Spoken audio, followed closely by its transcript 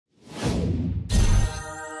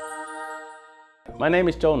My name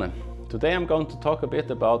is Jonan. Today I'm going to talk a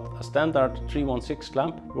bit about a standard 316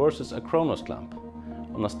 clamp versus a Kronos clamp.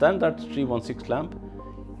 On a standard 316 clamp,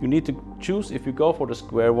 you need to choose if you go for the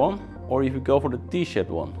square one or if you go for the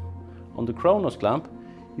T-shaped one. On the Kronos clamp,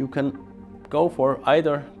 you can go for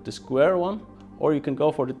either the square one or you can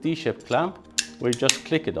go for the T-shaped clamp where you just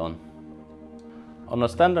click it on. On a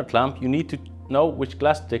standard clamp, you need to know which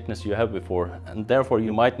glass thickness you have before, and therefore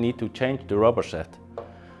you might need to change the rubber set.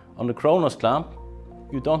 On the Kronos clamp,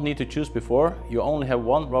 you don't need to choose before, you only have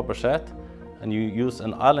one rubber set and you use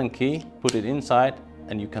an Allen key, put it inside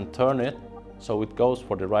and you can turn it so it goes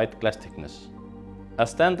for the right glass thickness. A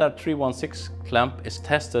standard 316 clamp is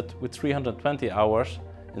tested with 320 hours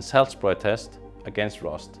in self-spray test against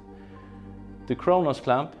rust. The Kronos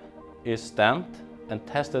clamp is stamped and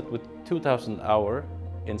tested with 2000 hours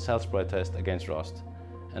in self-spray test against rust,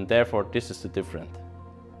 and therefore this is the difference.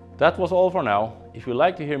 That was all for now. If you'd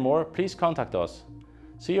like to hear more, please contact us.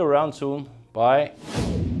 See you around soon. Bye.